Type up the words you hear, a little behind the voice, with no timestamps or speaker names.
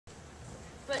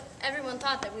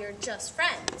thought that we were just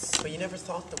friends. But you never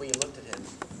thought the way you looked at him,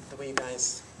 the way you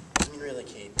guys... I mean, really,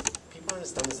 Kate, people aren't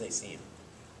as dumb as they seem.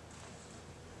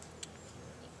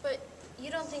 But you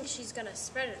don't think she's gonna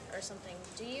spread it or something,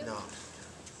 do you? No.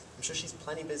 I'm sure she's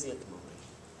plenty busy at the moment.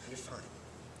 You're fine.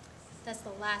 That's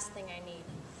the last thing I need.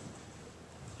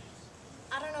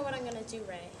 I don't know what I'm gonna do,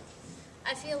 Ray.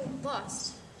 I feel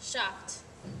lost, shocked.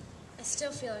 I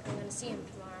still feel like I'm gonna see him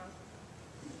tomorrow.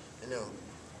 I know.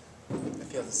 I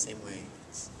feel the same way.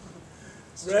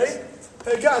 Ray?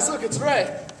 Hey guys, look, it's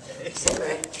Ray. Hey,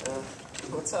 Ray.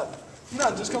 What's up?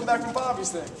 None, just come back from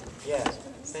Bobby's thing. Yeah,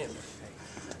 same.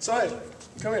 So hey,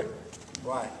 come here.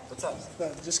 Why? What's up?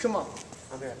 No, just come on.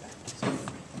 I'll be right back.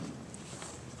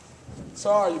 So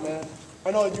how are you, man?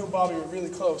 I know you and Bobby were really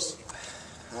close.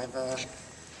 I've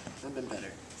been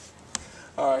better.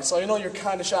 Alright, so I know you're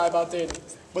kind of shy about dating.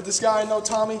 But this guy I know,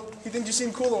 Tommy, he thinks you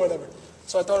seem cool or whatever.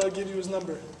 So I thought I'd give you his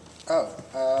number. Oh,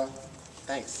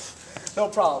 thanks. No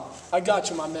problem. I got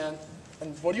you, my man.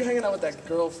 And what are you hanging out with that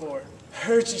girl for?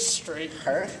 Heard you straight.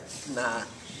 Her? Nah.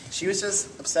 She was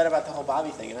just upset about the whole Bobby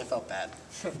thing, and I felt bad.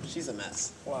 She's a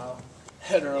mess. Wow.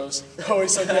 Heteros.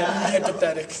 Always so damn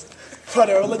empathetic.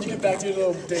 Whatever, I'll let you get back to your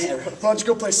little date. Why don't you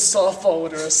go play softball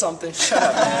with her or something? Shut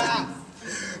up, man.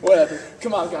 Whatever.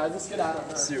 Come on, guys. Let's get out of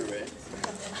here. See you, Ray.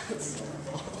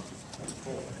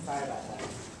 Sorry about that.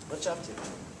 What you up to?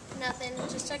 Nothing,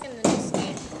 just checking the news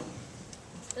feed.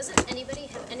 Doesn't anybody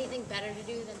have anything better to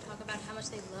do than talk about how much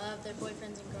they love their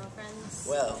boyfriends and girlfriends?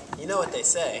 Well, you know what they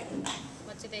say.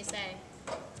 What do they say?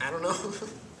 I don't know.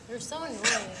 You're so annoying.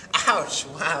 Ouch,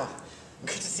 wow.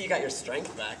 Good to see you got your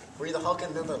strength back. Were you the Hulk in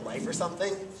another life or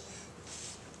something?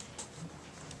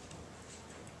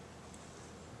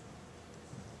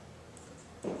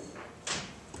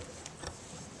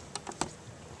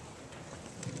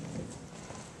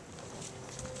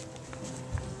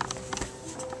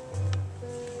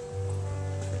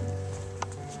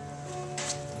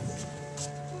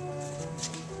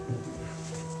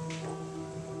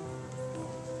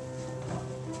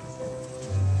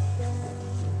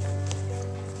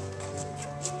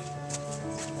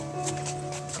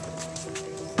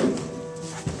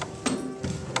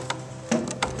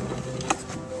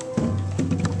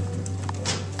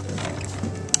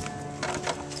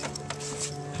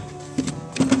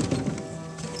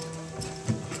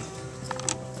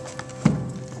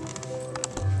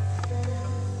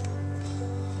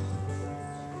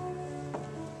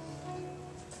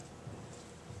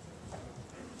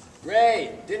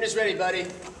 Ray, dinner's ready, buddy.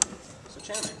 So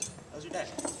Chandler, how's your day?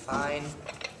 Fine.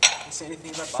 You say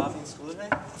anything about Bobby in school today?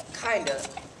 Kinda.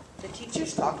 The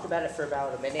teachers talked about it for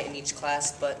about a minute in each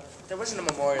class, but there wasn't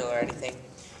a memorial or anything.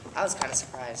 I was kind of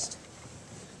surprised.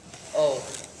 Oh,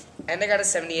 and I got a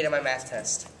 78 on my math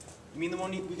test. You mean the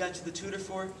one we got you the tutor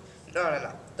for?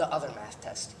 No. The other math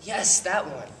test. Yes, that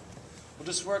one. We'll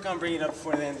just work on bringing it up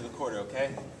before the end of the quarter,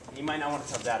 okay? You might not want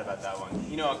to tell Dad about that one.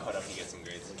 You know I'll cut up and get some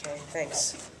grades. Okay,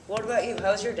 thanks. What about you?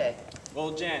 How's your day?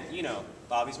 Well, Jan, you know,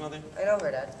 Bobby's mother? I know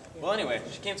her, Dad. Yeah. Well, anyway,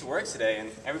 she came to work today,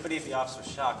 and everybody at the office was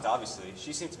shocked, obviously.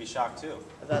 She seemed to be shocked, too.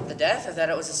 About the death? I thought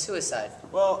it was a suicide.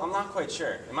 Well, I'm not quite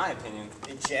sure. In my opinion...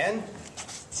 Hey, Jen?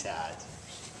 Dad.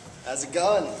 How's it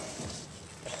going?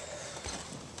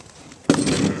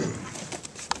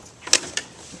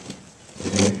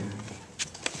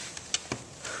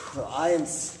 Well, I am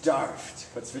starved.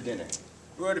 What's for dinner?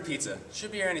 We ordered pizza.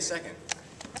 Should be here any second.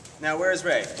 Now, where's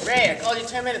Ray? Ray, I called you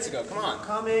 10 minutes ago. Come on.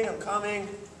 I'm coming.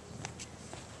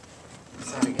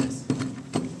 Sorry, guys.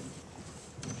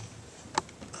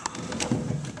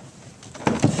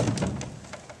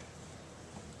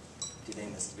 Today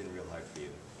must have been real hard for you,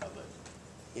 Bubba.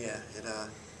 Yeah, it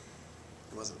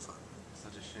wasn't fun.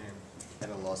 Such a shame.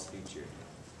 And a lost future.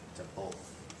 To both.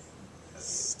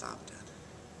 Stop, Dad.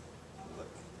 Look,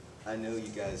 I know you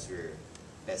guys were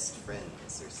best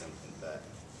friends or something, but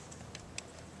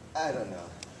I don't know.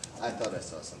 I thought I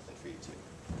saw something for you two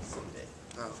someday.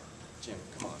 Oh. Jim,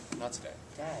 come on. Not today.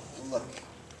 Dad. Look,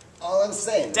 all I'm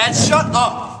saying... Dad, shut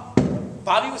up!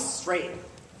 Bobby was straight.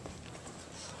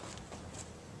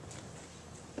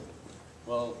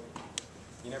 Well,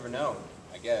 you never know,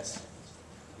 I guess.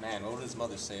 Man, what would his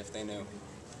mother say if they knew?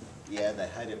 Yeah, they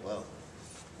hide it well.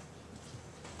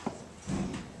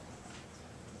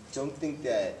 Don't think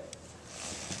that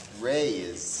Ray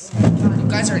is... You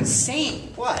guys are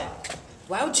insane. What?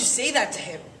 Why would you say that to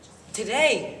him?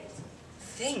 Today.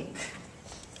 Think.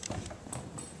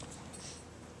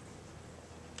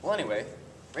 Well, anyway,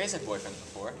 Ray's had boyfriends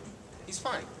before. He's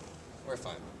fine. We're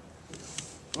fine.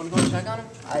 You want to go and check on him?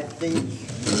 I think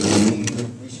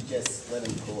maybe we should just let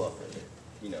him cool off a bit.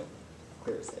 You know,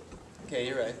 clear his head. Okay,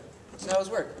 you're right. So how was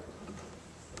work?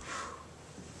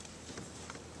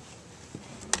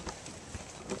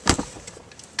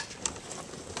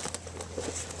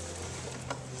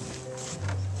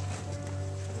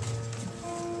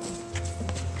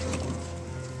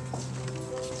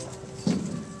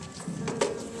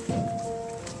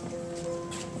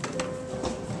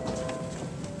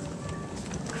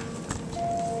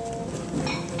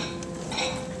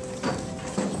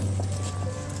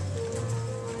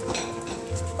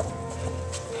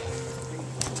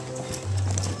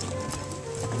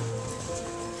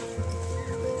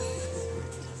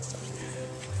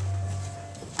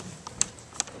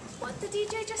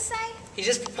 He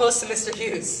just proposed to Mr.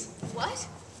 Hughes. What?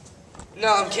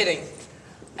 No, I'm kidding.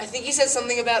 I think he said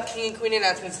something about King and Queen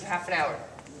announcements in half an hour.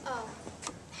 Oh.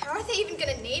 How are they even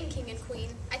going to name King and Queen?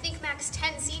 I think max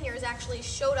 10 seniors actually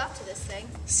showed up to this thing.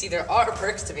 See, there are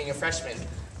perks to being a freshman.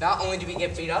 Not only do we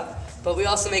get beat up, but we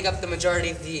also make up the majority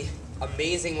of the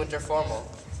amazing winter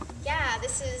formal. Yeah,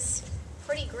 this is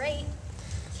pretty great.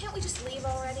 Can't we just leave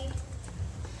already?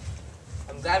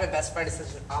 I'm glad my best friend is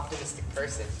such an optimistic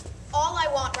person. All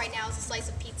I want right now is a slice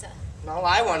of pizza. And all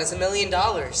I want is $1 million.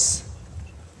 So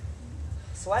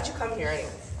why'd you come here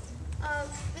anyway?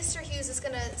 Mr. Hughes is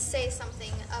going to say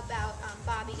something about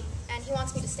Bobby, and he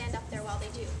wants me to stand up there while they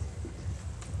do.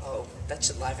 Oh, that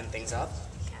should liven things up.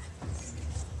 Yeah.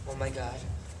 Oh my god.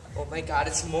 Oh my god,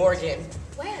 it's Morgan.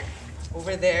 Where?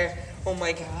 Over there. Oh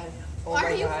my god. Oh Why my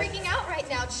are you god. freaking out right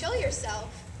now? Chill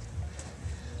yourself.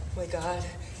 Oh my god.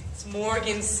 It's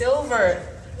Morgan Silver.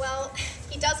 Well,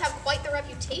 he does have quite the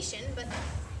reputation, but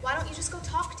why don't you just go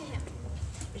talk to him?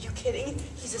 Are you kidding?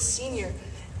 He's a senior,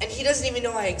 and he doesn't even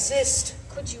know I exist.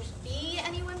 Could you be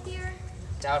anyone here?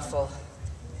 Doubtful.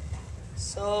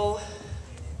 So,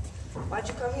 why'd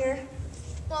you come here?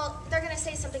 Well, they're going to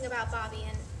say something about Bobby,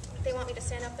 and they want me to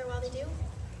stand up there while they do.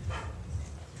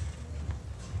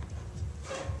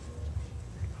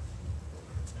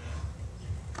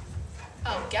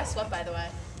 Oh, guess what, by the way?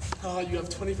 Oh, you have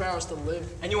 24 hours to live.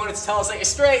 And you wanted to tell us that you're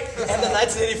straight. And the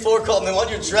 1984 called and they want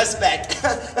your dress back.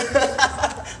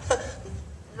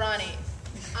 Ronnie,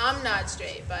 I'm not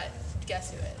straight, but guess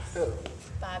who is? Who?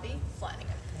 Bobby Flanagan.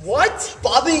 What?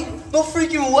 Bobby? No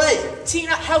freaking way.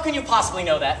 Tina, how can you possibly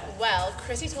know that? Well,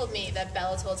 Chrissy told me that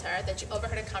Bella told her that she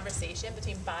overheard a conversation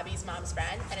between Bobby's mom's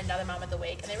friend and another mom at the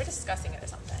wake, and they were discussing it or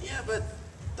something. Yeah, but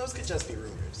those could just be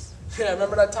rumors. Yeah,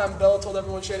 remember that time Bella told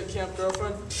everyone she had a camp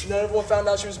girlfriend? And then everyone found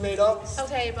out she was made up?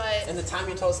 Okay, but... And the time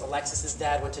you told us Alexis's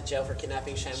dad went to jail for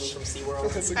kidnapping Shanley from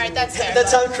SeaWorld. That's a Alright, good that's fair. That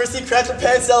but time Christy crapped her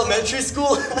pants at elementary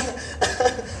school?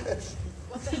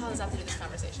 What the hell does that have to do with this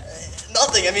conversation?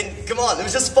 Nothing. I mean, come on. It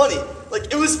was just funny. Like,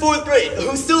 it was 4th grade.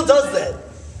 Who still does that?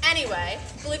 Anyway,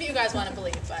 believe you guys want to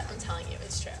believe, but I'm telling you,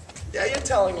 it's true. Yeah, you're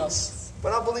telling us.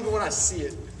 But I'll believe it when I see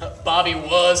it. Bobby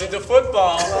was into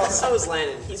football. Well, so is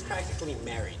Landon. He's practically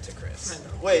married to Chris.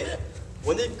 Wait,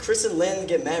 when did Chris and Landon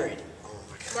get married?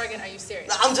 Morgan, are you serious?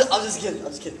 Nah, I'm just kidding. I'm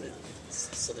just kidding.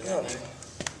 So they're not married.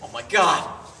 Oh my god.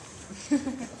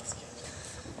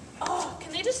 Oh,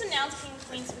 can they just announce King and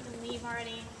Queen so we can leave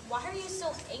already? Why are you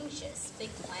so anxious?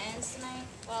 Big plans tonight?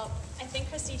 Well, I think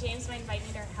Christy James might invite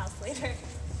me to her house later.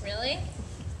 Really?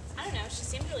 I don't know, she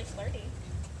seemed really flirty.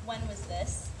 When was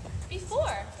this? Before,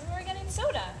 when we were getting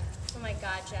soda. Oh my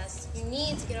god, Jess. You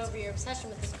need to get over your obsession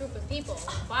with this group of people.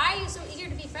 Why are you so eager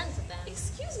to be friends with them?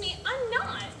 Excuse me, I'm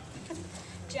not.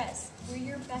 Jess, we're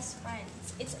your best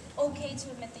friends. It's okay to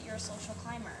admit that you're a social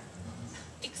climber.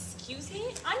 Excuse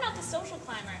me? I'm not the social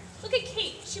climber. Look at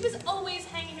Kate. She was always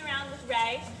hanging around with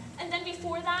Ray. And then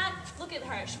before that, look at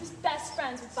her. She was best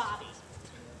friends with Bobby.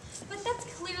 But that's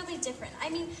clearly different. I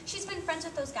mean, she's been friends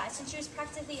with those guys since she was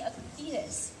practically a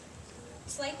fetus.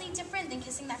 Slightly different than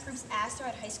kissing that group's ass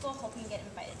throughout high school hoping to get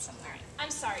invited somewhere. I'm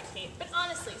sorry, Kate, but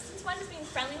honestly, since when does being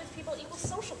friendly with people equal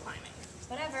social climbing?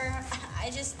 Whatever. I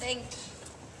just think...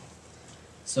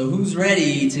 So who's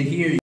ready to hear